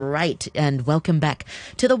Right, and welcome back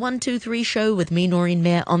to the 123 show with me, Noreen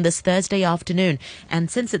Mayer, on this Thursday afternoon. And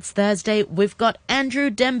since it's Thursday, we've got Andrew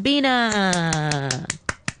Dembina.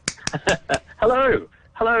 Hello.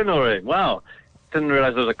 Hello, Noreen. Wow. Didn't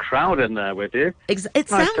realise there was a crowd in there with you. It Nice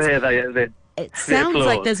sounds to hear the sounds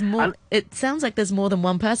like applause. there's more. It sounds like there's more than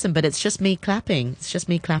one person, but it's just me clapping. It's just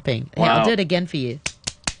me clapping. Hey, I'll do Wow. it again for you.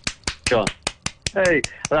 Go on. Hey.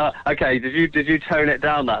 Okay, did you tone it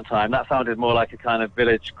down that time? That sounded more like a kind of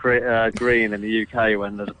village green in the UK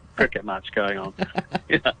when there's a cricket match going on.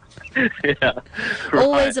 Yeah. Yeah.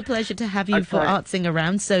 Always Right. a pleasure to have you for Okay. Artsing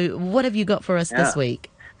Around. So, what have you got for us this Yeah.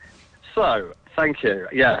 week? So, thank you.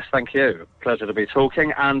 Yes, thank you. Pleasure to be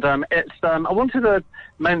talking. And I wanted to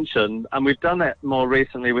mention, and we've done it more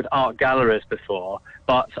recently with art galleries before,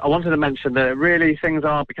 but I wanted to mention that really things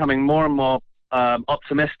are becoming more and more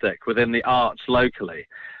optimistic within the arts locally.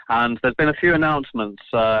 And there's been a few announcements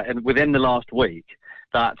within the last week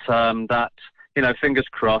that, fingers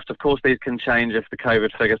crossed. Of course, these can change if the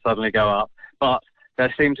COVID figures suddenly go up, but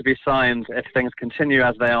there seem to be signs, if things continue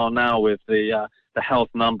as they are now with the health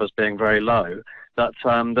numbers being very low, that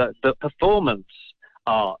performance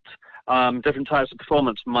art, different types of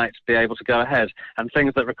performance might be able to go ahead, and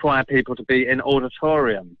things that require people to be in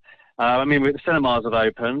auditorium. The cinemas have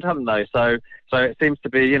opened, haven't they? So it seems to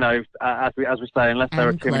be, as we say, unless there are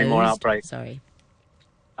And too many more closed. outbreaks. Sorry.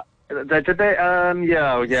 Did they?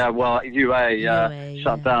 Yeah. Well, UA UA,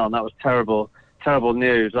 shut yeah. down. That was terrible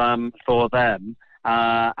news for them.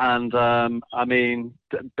 Hong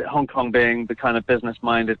Kong being the kind of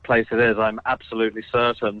business-minded place it is, I'm absolutely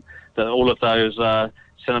certain that all of those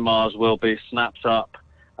cinemas will be snapped up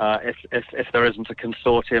if there isn't a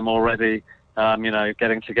consortium already,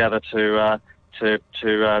 getting together to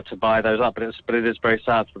buy those up. But it is very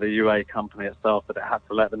sad for the UA company itself that it had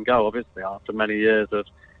to let them go. Obviously, after many years of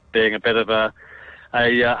being a bit of a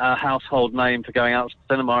household name for going out to the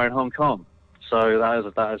cinema in Hong Kong. So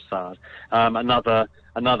that is sad. Another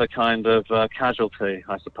kind of casualty,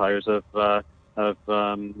 I suppose, of the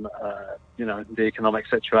economic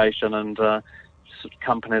situation and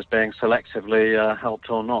companies being selectively helped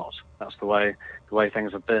or not. That's the way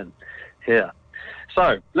things have been here.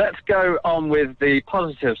 So let's go on with the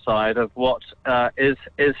positive side of what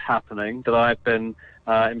is happening that I've been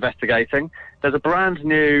investigating. There's a brand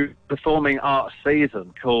new performing arts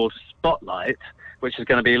season called Spotlight, which is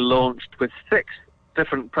going to be launched with 6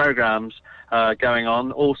 different programs going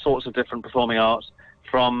on, all sorts of different performing arts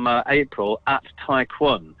from April at Tai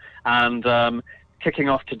Kwun. And kicking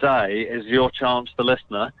off today is your chance, the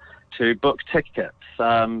listener, to book tickets.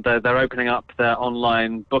 They're opening up their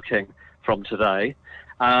online booking from today.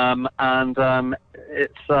 It's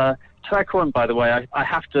Tai Kwun, by the way, I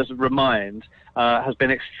have to remind, has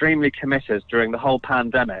been extremely committed during the whole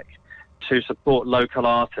pandemic to support local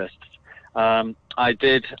artists. I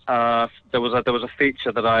did. There was a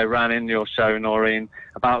feature that I ran in your show, Noreen,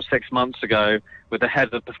 about 6 months ago with the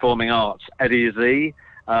head of performing arts, Eddie Z,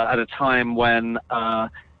 at a time when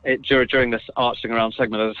during this Artsing Around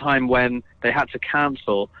segment, at a time when they had to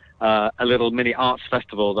cancel a little mini arts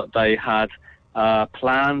festival that they had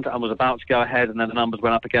planned and was about to go ahead, and then the numbers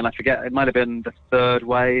went up again. I forget, it might have been the 3rd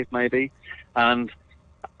wave, maybe, and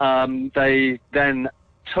they then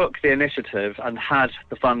took the initiative and had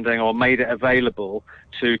the funding or made it available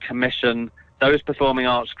to commission those performing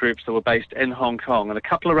arts groups that were based in Hong Kong and a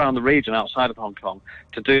couple around the region outside of Hong Kong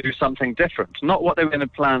to do something different. Not what they were going to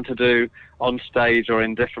plan to do on stage or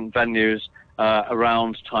in different venues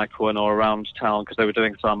around Tai Kwun or around town, because they were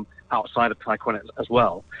doing some outside of Tai Kwun as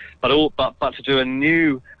well, but to do a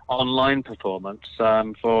new online performance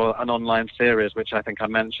for an online series, which I think I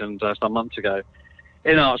mentioned some months ago,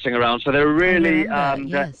 in Artsing Around. So they're really,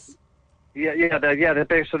 yes. they're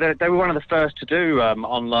big. So they were one of the first to do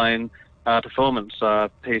online performance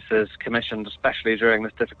pieces commissioned, especially during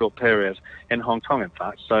this difficult period in Hong Kong, in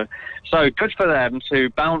fact. So good for them to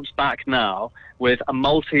bounce back now with a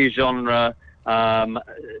multi-genre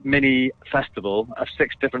mini festival of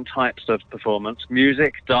 6 different types of performance: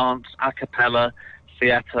 music, dance, a cappella,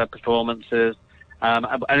 theatre performances, and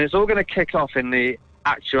it's all going to kick off in the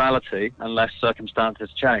actuality, unless circumstances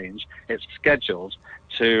change. It's scheduled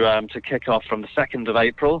to kick off from the 2nd of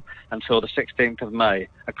April until the 16th of May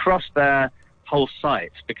across their whole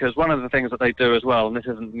site, because one of the things that they do as well, and this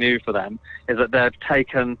isn't new for them, is that they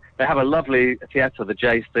have a lovely theatre, the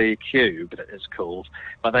JC Cube it's called,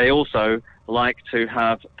 but they also like to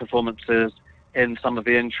have performances in some of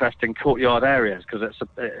the interesting courtyard areas, because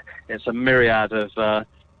it's a myriad of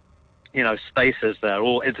spaces there,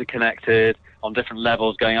 all interconnected, on different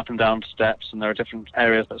levels, going up and down steps, and there are different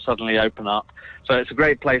areas that suddenly open up. So it's a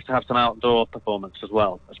great place to have some outdoor performance as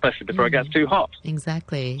well, especially before it gets too hot.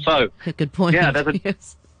 Exactly. So, good point. yeah, there's a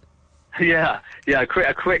Yes.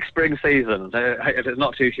 a quick spring season if it's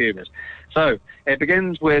not too humid. So it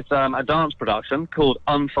begins with a dance production called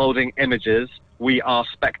Unfolding Images, We Are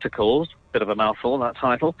Spectacles. Bit of a mouthful, that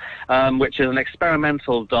title, which is an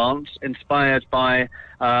experimental dance inspired by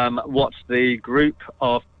what the group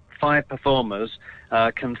of 5 performers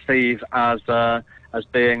conceive as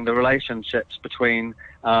being the relationships between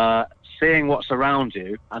seeing what's around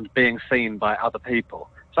you and being seen by other people.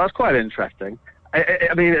 So that's quite interesting.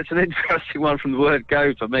 I mean, it's an interesting one from the word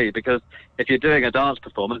go for me, because if you're doing a dance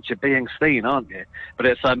performance, you're being seen, aren't you? But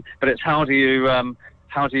it's how do you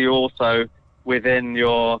also within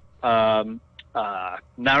your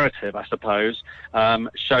narrative, I suppose,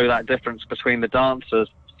 show that difference between the dancers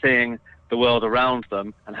seeing the world around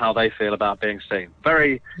them and how they feel about being seen.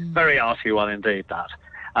 Very, very arty one indeed, that.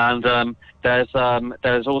 And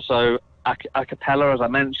there's also a cappella, as I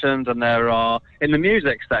mentioned, and there are, in the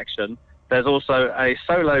music section, there's also a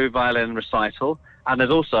solo violin recital, and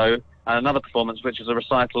there's also another performance which is a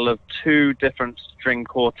recital of 2 different string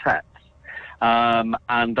quartets.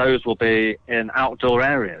 And those will be in outdoor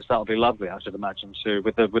areas. That'll be lovely, I should imagine, too,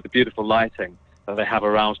 with the beautiful lighting that they have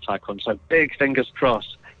around Tai Kwun. So big fingers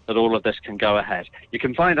crossed that all of this can go ahead. You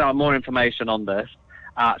can find out more information on this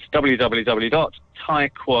at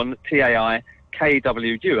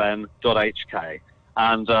www.taikwun.hk.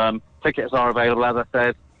 And tickets are available, as I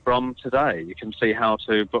said, from today. You can see how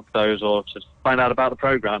to book those or to find out about the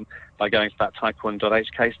programme by going to that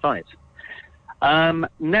taikwun.hk site.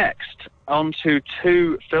 Next, on to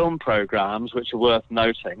 2 film programmes which are worth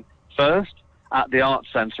noting. First, at the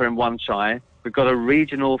Arts Centre in Wan Chai, we've got a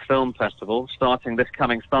regional film festival starting this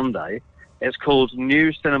coming Sunday. It's called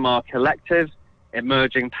New Cinema Collective,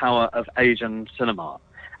 Emerging Power of Asian Cinema.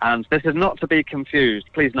 And this is not to be confused,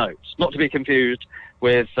 please note, not to be confused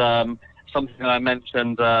with something that I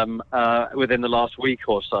mentioned within the last week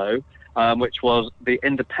or so, which was the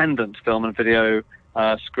Independent Film and Video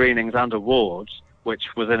Screenings and Awards, which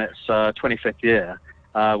was in its 25th year,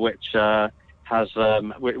 which was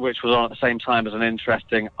on at the same time as an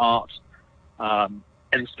interesting art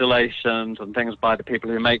installations and things by the people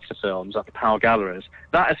who make the films at the Power Galleries.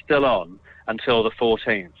 That is still on until the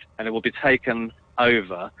 14th, and it will be taken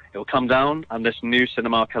over. It will come down, and this New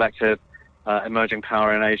Cinema Collective, Emerging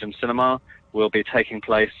Power in Asian Cinema, will be taking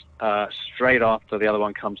place straight after the other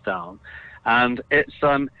one comes down. And it's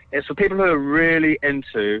for people who are really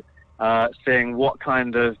into seeing what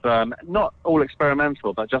kind of, not all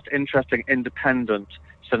experimental, but just interesting independent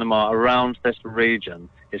cinema around this region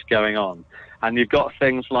is going on. And you've got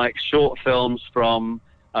things like short films from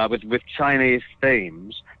with Chinese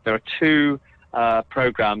themes. There are 2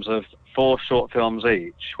 programs of 4 short films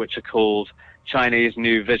each, which are called Chinese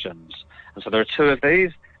New Visions. And so there are 2 of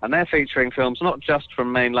these, and they're featuring films not just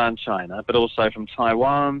from mainland China, but also from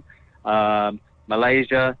Taiwan,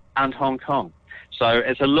 Malaysia, and Hong Kong. So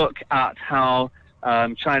it's a look at how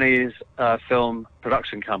Chinese film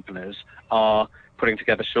production companies are putting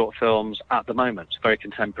together short films at the moment. Very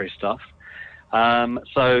contemporary stuff.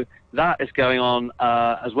 So that is going on,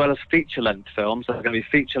 as well as feature-length films. There are going to be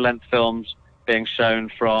feature-length films being shown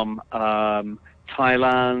from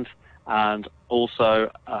Thailand and also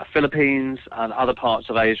Philippines and other parts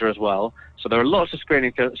of Asia as well. So there are lots of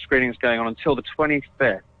screenings going on until the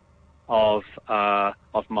 25th of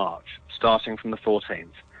March, starting from the 14th.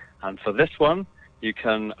 And for this one, you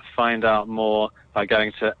can find out more by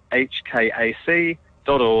going to hkac.org.hk.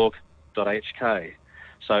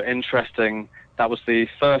 So interesting. That was the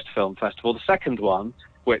first film festival. The second one,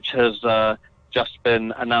 which has just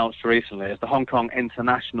been announced recently, is the Hong Kong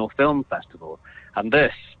International Film Festival. And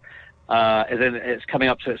this it's coming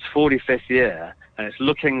up to its 45th year, and it's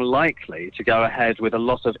looking likely to go ahead with a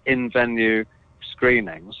lot of in-venue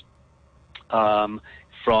screenings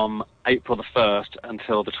from April the 1st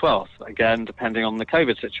until the 12th, again, depending on the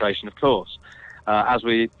COVID situation, of course. As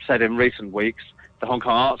we said in recent weeks, the Hong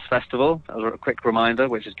Kong Arts Festival, as a quick reminder,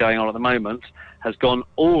 which is going on at the moment, has gone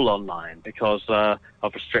all online because of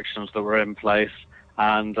restrictions that were in place,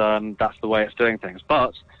 and that's the way it's doing things.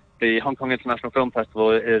 But the Hong Kong International Film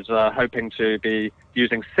Festival is hoping to be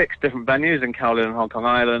using 6 different venues in Kowloon and Hong Kong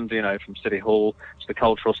Island, from City Hall to the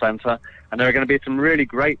Cultural Centre, and there are going to be some really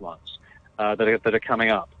great ones that are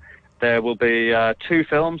coming up. There will be 2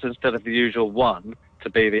 films instead of the usual 1 to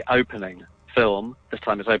be the opening film. This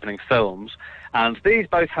time it's opening films, and these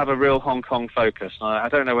both have a real Hong Kong focus. I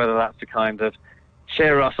don't know whether that's to kind of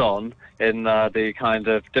cheer us on in the kind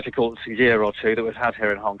of difficult year or 2 that we've had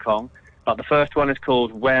here in Hong Kong, But the first one is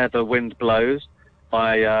called Where the Wind Blows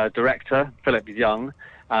by director Philip Young,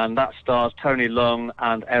 and that stars Tony Leung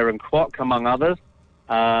and Aaron Kwok, among others.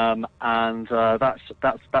 That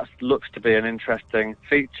looks to be an interesting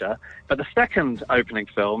feature. But the second opening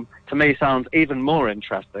film, to me, sounds even more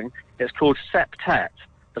interesting. It's called Septet,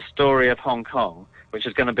 The Story of Hong Kong, which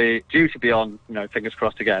is going to be due to be on, fingers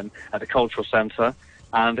crossed again, at the Cultural Centre.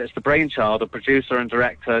 And it's the brainchild of producer and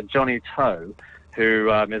director Johnny To, who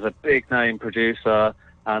is a big-name producer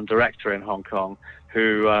and director in Hong Kong,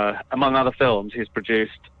 who, among other films, he's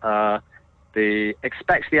produced the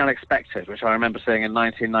Expect the Unexpected, which I remember seeing in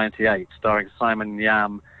 1998, starring Simon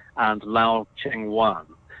Yam and Lau Ching-wan,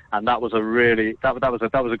 and that was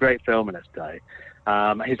a great film in its day.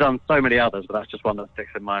 He's done so many others, but that's just one that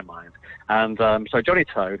sticks in my mind. And so Johnny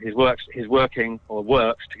To, he works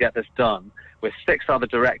to get this done with 6 other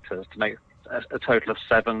directors to make a total of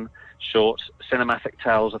 7 short cinematic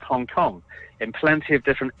tales of Hong Kong in plenty of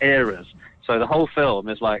different eras. So the whole film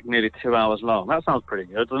is like nearly 2 hours long. That sounds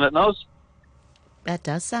pretty good, doesn't it, Noz? That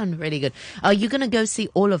does sound really good. Are you going to go see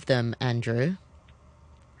all of them, Andrew?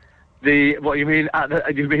 What you mean at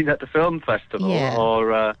the film festival? Yeah.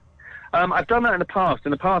 Or I've done that in the past.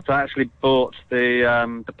 In the past, I actually bought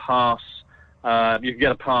the pass. You can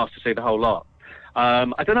get a pass to see the whole lot.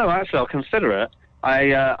 I don't know. Actually, I'll consider it.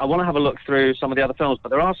 I want to have a look through some of the other films, but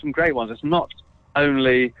there are some great ones. It's not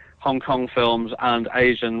only Hong Kong films and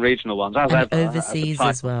Asian regional ones, as and ever, overseas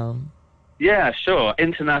as well. Yeah, sure.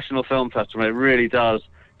 International Film Festival. It really does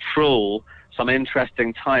trawl some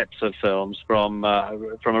interesting types of films from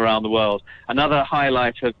around the world. Another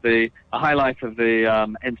highlight of the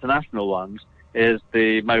international ones is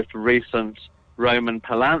the most recent Roman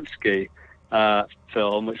Polanski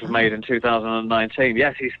film, which was made in 2019.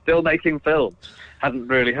 Yes, he's still making films. Hadn't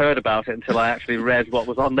really heard about it until I actually read what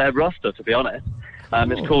was on their roster, to be honest.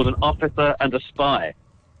 It's called An Officer and a Spy.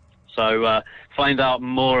 So find out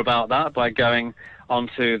more about that by going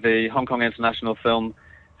onto the Hong Kong International Film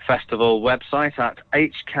Festival website at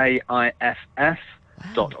hkiff.org.hk.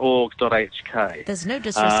 There's no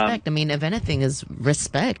disrespect. I mean, if anything is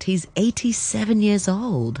respect. He's 87 years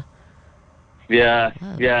old. Yeah,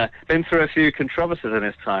 Wow. yeah. Been through a few controversies in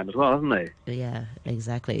his time as well, hasn't he? Yeah,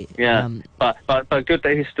 exactly. Yeah, but good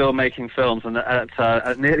that he's still making films, and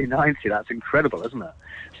at nearly 90, that's incredible, isn't it?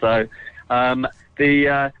 So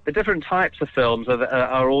the different types of films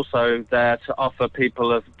are also there to offer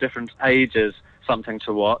people of different ages something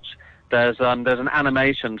to watch. There's an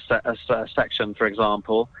animation section, for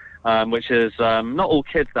example, which is not all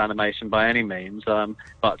kids animation by any means,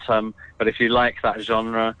 but if you like that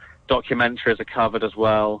genre, documentaries are covered as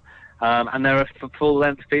well. And there are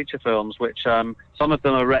full-length feature films, which some of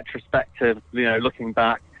them are retrospective, looking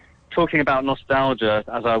back, talking about nostalgia,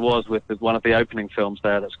 as I was with one of the opening films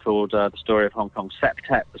there that's called The Story of Hong Kong,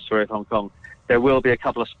 Septet, The Story of Hong Kong. There will be a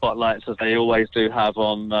couple of spotlights, as they always do have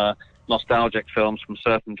on nostalgic films from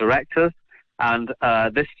certain directors. And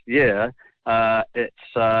this year,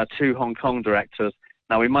 it's 2 Hong Kong directors.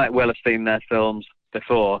 Now, we might well have seen their films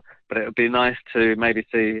before, but it would be nice to maybe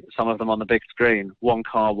see some of them on the big screen. Wong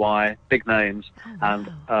Kar-wai, big names, and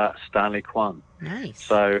Stanley Kwan. Nice.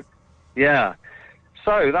 So, yeah.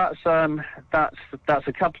 So that's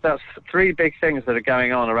 3 big things that are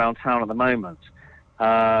going on around town at the moment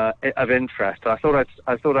of interest. I thought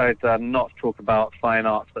I'd not talk about fine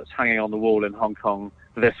art that's hanging on the wall in Hong Kong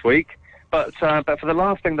this week, but for the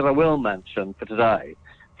last thing that I will mention for today,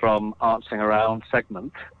 from Artsing Around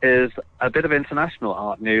segment, is a bit of international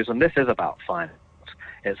art news, and this is about fine art.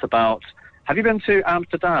 It's about. Have you been to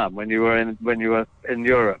Amsterdam when you were in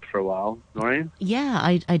Europe for a while, Noreen? Yeah,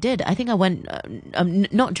 I did. I think I went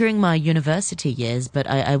not during my university years, but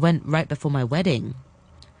I went right before my wedding.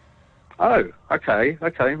 Oh, okay,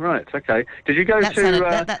 right, okay. Did you go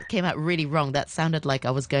That came out really wrong. That sounded like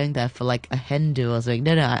I was going there for like a hen do or something.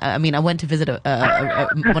 No, I mean, I went to visit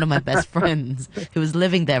one of my best friends who was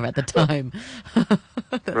living there at the time.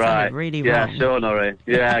 That right. Really yeah, wrong. Sure, Noreen.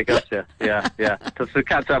 Yeah, I gotcha. Yeah. To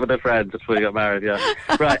catch up with a friend before you got married, yeah.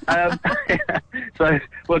 Right. So,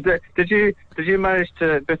 well, did you manage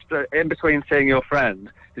to, in between seeing your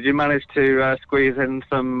friend, did you manage to squeeze in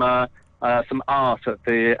some art at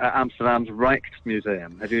the Amsterdam's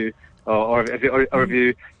Rijksmuseum? Have you, or have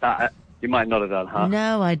you? You might not have done, huh?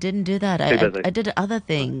 No, I didn't do that. I did other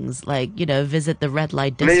things like visit the red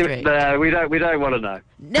light Leave district. it there. We don't want to know.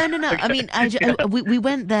 No. Okay. I mean, we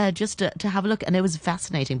went there just to have a look, and it was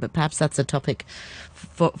fascinating. But perhaps that's a topic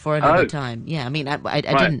for another time. Yeah, I mean, I Right.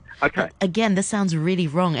 didn't. Okay. Again, this sounds really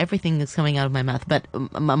wrong. Everything is coming out of my mouth. But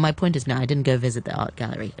my point is, no, I didn't go visit the art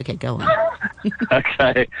gallery. Okay, go on.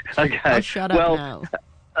 Okay. I'll shut up now.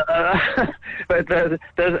 but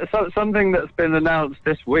there's something that's been announced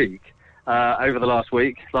this week, over the last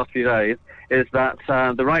few days, is that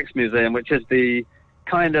the Rijksmuseum, which is the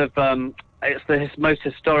kind of it's the most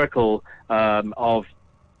historical of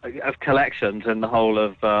collections in the whole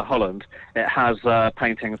of Holland. It has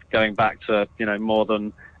paintings going back to more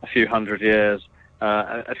than a few hundred years,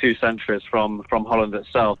 a few centuries from Holland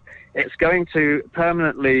itself. It's going to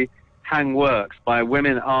permanently hang works by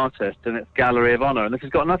women artists in its Gallery of Honor, and this has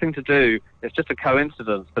got nothing to do. It's just a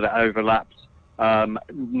coincidence that it overlaps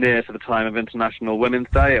near to the time of International Women's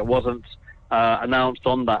Day. It wasn't announced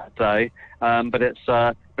on that day, but it's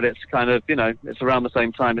kind of it's around the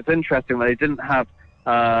same time. It's interesting that they didn't have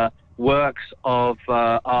works of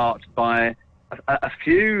art by a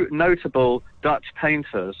few notable Dutch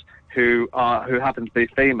painters who happen to be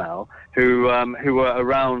female, who were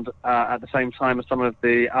around at the same time as some of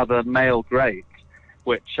the other male greats,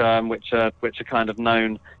 which are kind of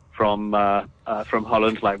known from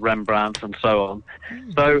Holland, like Rembrandt and so on.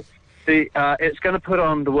 So it's going to put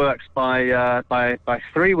on the works by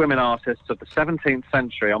three women artists of the 17th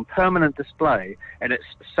century on permanent display in its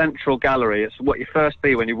central gallery. It's what you first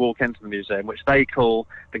see when you walk into the museum, which they call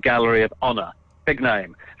the Gallery of Honor. Big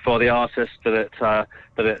name for the artist that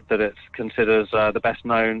it considers the best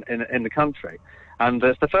known in the country, and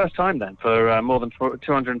it's the first time then for more than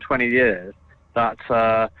 220 years that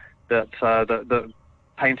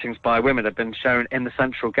paintings by women have been shown in the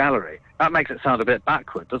central gallery. That makes it sound a bit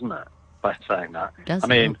backward, doesn't it? By saying that, I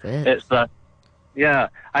mean it's the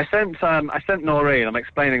I sent Noreen. I'm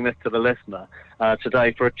explaining this to the listener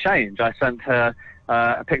today for a change. I sent her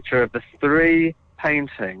a picture of the three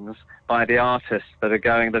paintings by the artists that are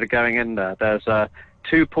going in there. There's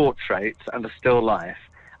two portraits and a still life.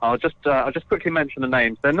 I'll just quickly mention the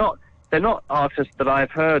names. They're not artists that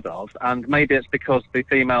I've heard of, and maybe it's because the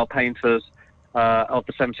female painters of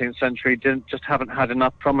the 17th century just haven't had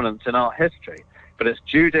enough prominence in art history. But it's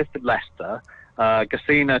Judith Lester,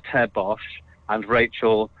 Gesine ter Bosch, and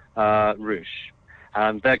Rachel Roush,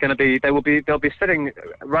 and they'll be sitting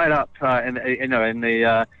right up in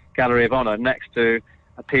the Gallery of Honor next to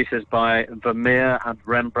pieces by Vermeer and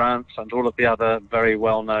Rembrandt and all of the other very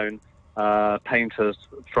well-known painters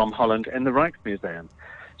from Holland in the Rijksmuseum.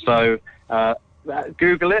 So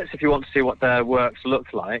Google it if you want to see what their works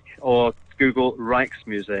look like, or Google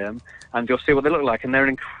Rijksmuseum and you'll see what they look like. And they're an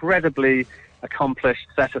incredibly accomplished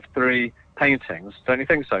set of three paintings. Don't you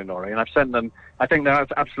think so, Nori? And I've sent them. I think they're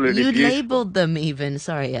absolutely beautiful. You labelled them even.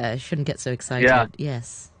 Sorry, I shouldn't get so excited. Yeah.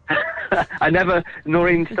 Yes. I never,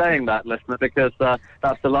 Noreen's saying that, listener, because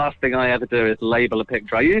that's the last thing I ever do is label a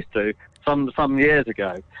picture. I used to some years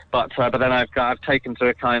ago, but then I've taken to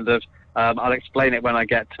a kind of I'll explain it when I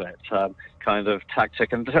get to it kind of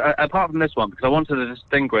tactic. And apart from this one, because I wanted to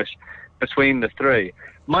distinguish between the three,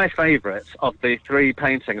 my favourite of the three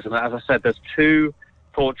paintings, and as I said, there's two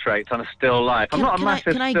portraits and a still life. I'm not a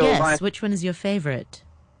massive Can I still guess life. which one is your favourite?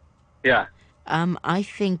 Yeah. I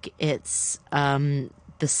think it's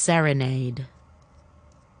the Serenade.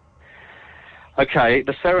 Okay,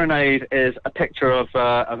 the Serenade is a picture of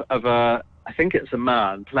a, I think it's a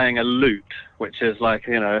man playing a lute, which is like,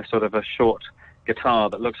 sort of a short guitar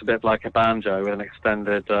that looks a bit like a banjo with an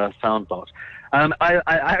extended sound box. I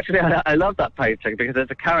love that painting because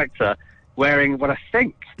it's a character wearing what I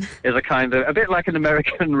think is a kind of, a bit like an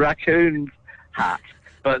American raccoon's hat,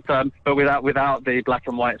 but without the black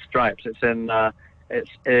and white stripes. It's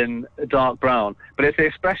in dark brown, but it's the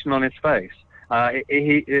expression on his face.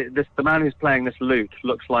 The man who's playing this lute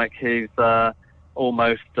looks like he's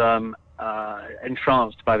almost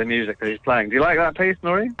entranced by the music that he's playing. Do you like that piece,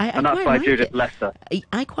 Nori? And that's by Judith Lester.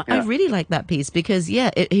 I really like that piece because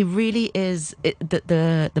he really is.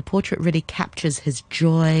 The portrait really captures his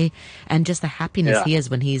joy and just the happiness he is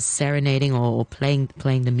when he's serenading or playing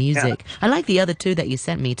the music. I like the other two that you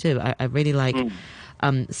sent me too. I really like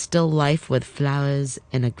Still Life with Flowers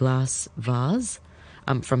in a Glass Vase.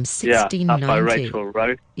 From 1690. Yeah, that's by Rachel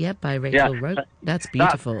Rowe. Yeah, by Rachel Rowe. That's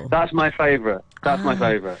beautiful. That's my favourite. That's my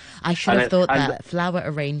favourite. I should have thought that flower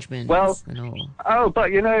arrangements and all. Oh,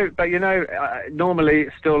 but normally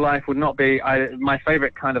still life would not be. My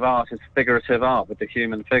favourite kind of art is figurative art with the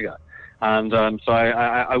human figure, and so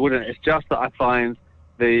I wouldn't. It's just that I find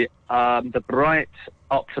the bright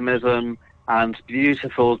optimism and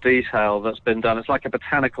beautiful detail that's been done. It's like a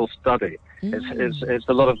botanical study. It's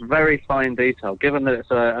a lot of very fine detail. Given that it's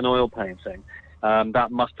an oil painting, that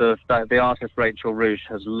the artist Rachel Roush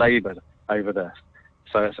has laboured over this.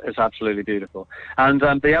 So it's absolutely beautiful. And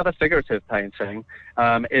the other figurative painting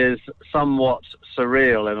is somewhat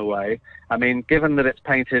surreal in a way. I mean, given that it's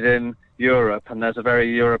painted in Europe and there's a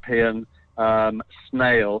very European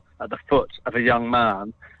snail at the foot of a young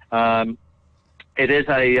man. It is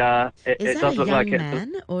a. Is it that does a look young like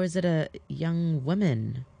man or is it a young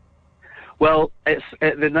woman? Well,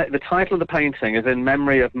 the title of the painting is in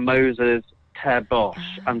memory of Moses Ter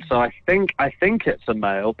Bosch, and so I think it's a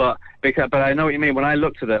male, but I know what you mean. When I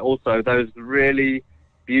looked at it, also those really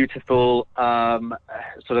beautiful,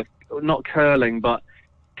 sort of not curling but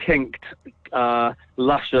kinked,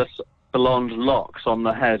 luscious blonde locks on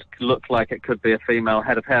the head look like it could be a female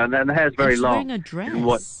head of hair, and then the hair is very She's long. wearing a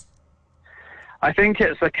dress. I think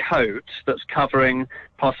it's a coat that's covering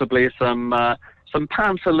possibly some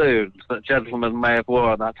pantaloons that gentlemen may have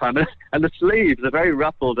worn at that time. And the sleeves are very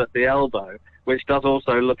ruffled at the elbow, which does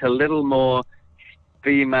also look a little more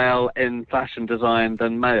female in fashion design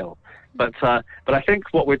than male. But I think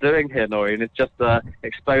what we're doing here, Noreen, is just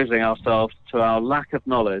exposing ourselves to our lack of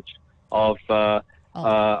knowledge of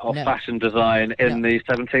fashion design in the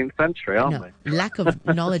 17th century, aren't we? Lack of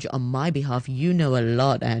knowledge on my behalf. You know a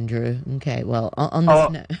lot, Andrew. Okay, well, on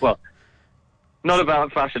this note... Well, not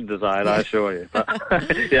about fashion design, I assure you. But,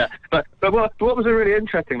 yeah, but what was really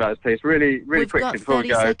interesting about this piece, really quickly before we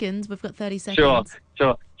go... We've got 30 seconds.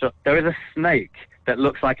 Sure. There is a snake that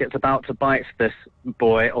looks like it's about to bite this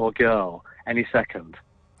boy or girl any second.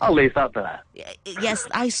 I'll leave that there. Yes,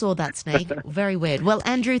 I saw that snake. Very weird. Well,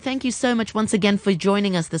 Andrew, thank you so much once again for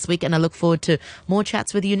joining us this week, and I look forward to more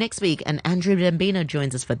chats with you next week. And Andrew Dembina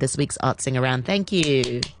joins us for this week's Art Sing Around. Thank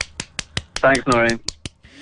you. Thanks, Noreen.